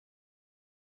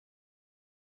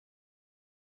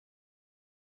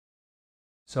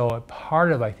So a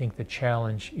part of, I think, the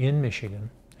challenge in Michigan,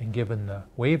 and given the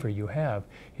waiver you have,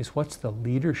 is what's the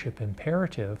leadership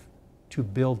imperative to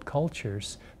build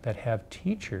cultures that have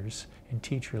teachers and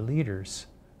teacher leaders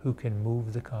who can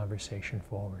move the conversation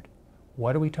forward.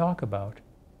 What do we talk about?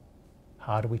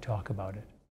 How do we talk about it?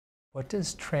 What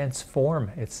does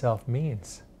transform itself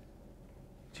means?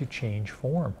 To change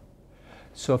form.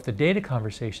 So if the data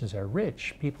conversations are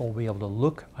rich, people will be able to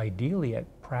look ideally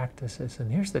at practices.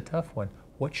 And here's the tough one.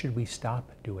 What should we stop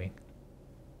doing?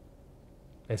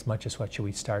 As much as what should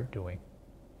we start doing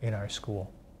in our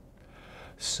school?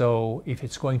 So if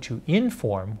it's going to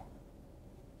inform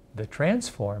the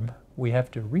transform, we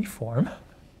have to reform.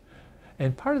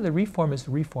 And part of the reform is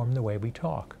to reform the way we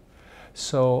talk.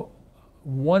 So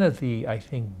one of the, I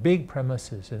think, big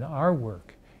premises in our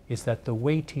work is that the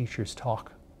way teachers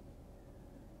talk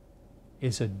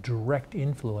is a direct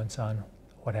influence on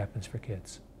what happens for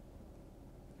kids.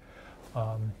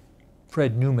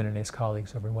 Fred Newman and his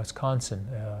colleagues over in Wisconsin,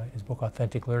 his book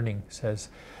Authentic Learning, says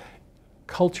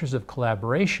cultures of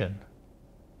collaboration,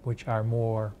 which are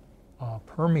more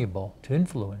permeable to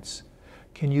influence,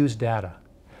 can use data.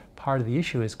 Part of the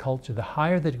issue is culture. The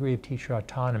higher the degree of teacher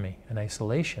autonomy and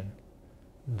isolation,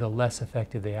 the less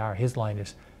effective they are. His line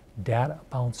is, data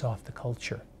bounce off the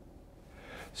culture.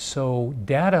 So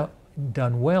data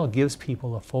done well gives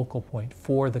people a focal point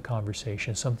for the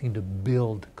conversation, something to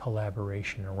build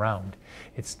collaboration around.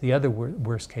 It's the other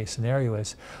worst case scenario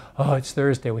is, oh, it's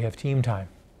Thursday, we have team time.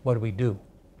 What do we do?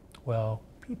 Well,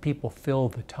 people fill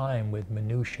the time with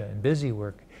minutia and busy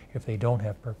work if they don't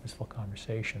have purposeful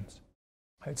conversations.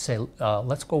 I'd say,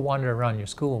 let's go wander around your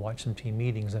school and watch some team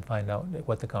meetings and find out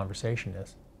what the conversation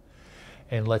is.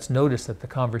 And let's notice that the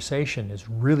conversation is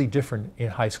really different in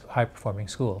high-performing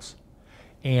schools,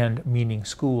 and meaning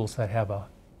schools that have a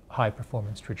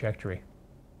high-performance trajectory.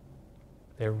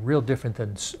 They're real different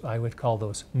than, I would call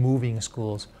those moving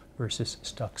schools versus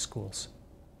stuck schools.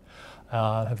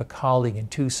 I have a colleague in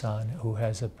Tucson who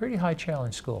has a pretty high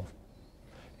challenge school,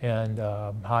 and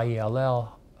high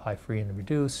ELL, high free and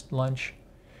reduced lunch.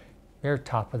 They're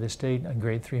top of the state on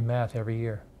grade 3 math every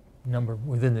year, number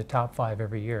within the top 5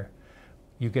 every year.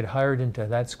 You get hired into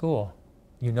that school,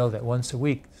 you know that once a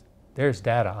week there's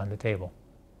data on the table.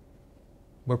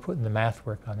 We're putting the math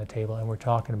work on the table and we're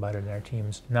talking about it in our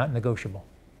teams, not negotiable.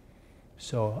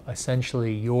 So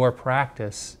essentially your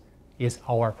practice is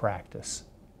our practice,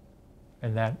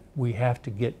 and that we have to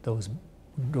get those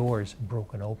doors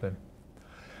broken open.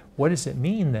 What does it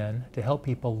mean then to help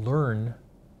people learn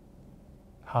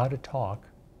how to talk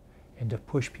and to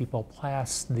push people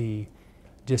past the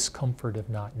discomfort of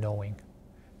not knowing?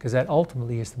 Because that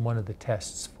ultimately is one of the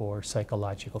tests for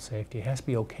psychological safety. It has to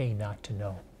be okay not to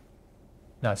know.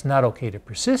 Now, it's not okay to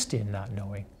persist in not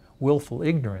knowing. Willful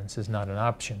ignorance is not an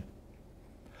option.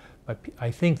 But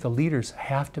I think the leaders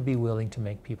have to be willing to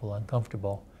make people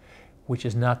uncomfortable, which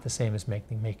is not the same as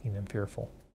making them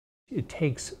fearful. It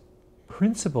takes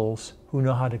principals who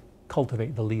know how to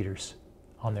cultivate the leaders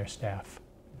on their staff.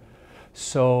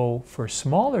 So for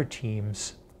smaller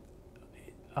teams,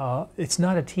 it's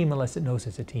not a team unless it knows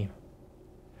it's a team.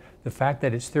 The fact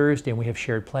that it's Thursday and we have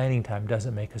shared planning time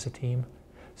doesn't make us a team.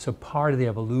 So part of the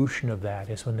evolution of that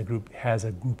is when the group has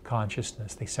a group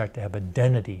consciousness, they start to have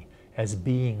identity as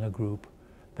being a group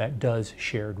that does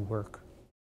shared work.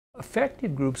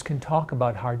 Effective groups can talk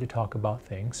about hard to talk about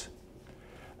things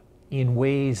in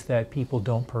ways that people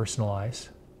don't personalize.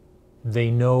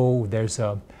 They know there's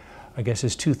I guess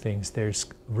there's two things. There's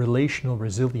relational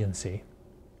resiliency,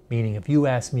 meaning if you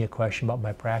ask me a question about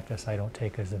my practice, I don't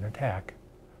take it as an attack.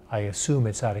 I assume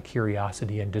it's out of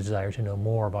curiosity and desire to know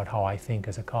more about how I think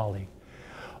as a colleague.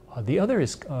 The other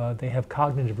is they have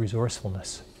cognitive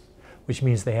resourcefulness, which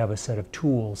means they have a set of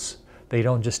tools. They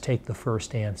don't just take the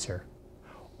first answer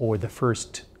or the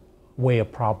first way a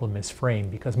problem is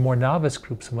framed, because more novice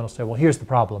groups, someone will say, well, here's the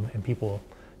problem, and people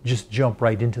just jump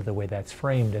right into the way that's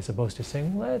framed, as opposed to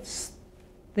saying, let's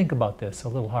think about this a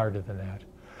little harder than that.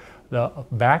 The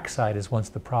backside is once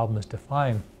the problem is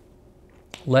defined,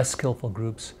 less skillful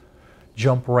groups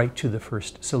jump right to the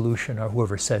first solution, or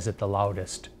whoever says it the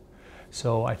loudest.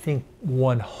 So I think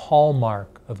one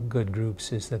hallmark of good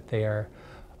groups is that they are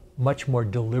much more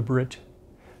deliberate.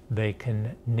 They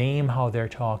can name how they're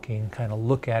talking, kind of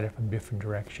look at it from different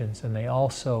directions, and they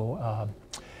also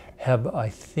have, I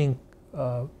think,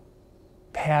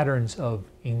 patterns of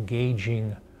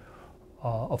engaging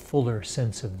a fuller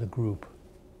sense of the group.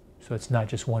 So it's not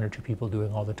just one or two people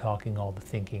doing all the talking, all the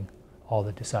thinking, all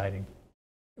the deciding.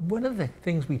 One of the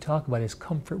things we talk about is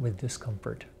comfort with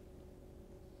discomfort.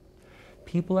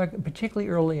 people are, particularly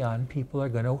early on, people are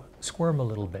going to squirm a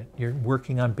little bit. You're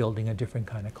working on building a different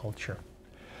kind of culture.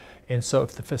 And so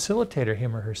if the facilitator,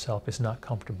 him or herself, is not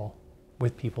comfortable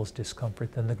with people's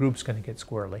discomfort, then the group's going to get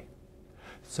squirrely.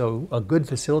 So a good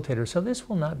facilitator, so this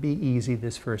will not be easy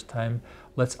this first time.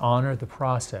 Let's honor the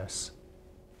process.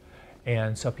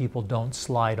 And so people don't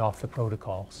slide off the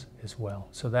protocols as well.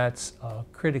 So that's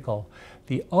critical.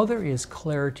 The other is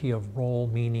clarity of role,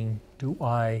 meaning do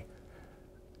I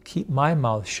keep my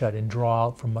mouth shut and draw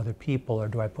out from other people, or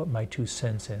do I put my 2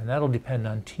 cents in? And that'll depend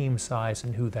on team size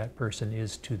and who that person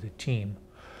is to the team.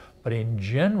 But in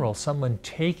general, someone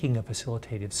taking a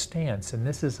facilitative stance, and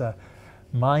this is a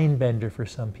mind bender for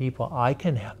some people, I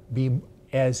can be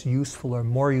as useful or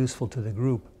more useful to the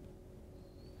group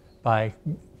by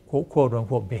quote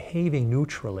unquote behaving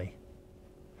neutrally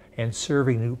and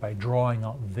serving the group by drawing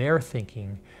out their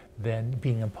thinking than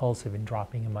being impulsive and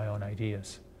dropping in my own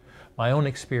ideas. My own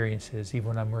experience is, even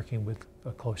when I'm working with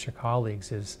closer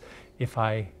colleagues, is if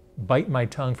I bite my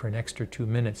tongue for an extra 2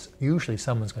 minutes, usually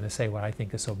someone's going to say what I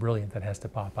think is so brilliant that has to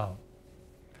pop out.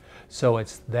 So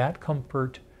it's that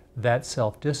comfort, that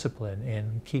self-discipline,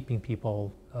 and keeping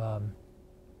people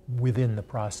within the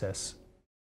process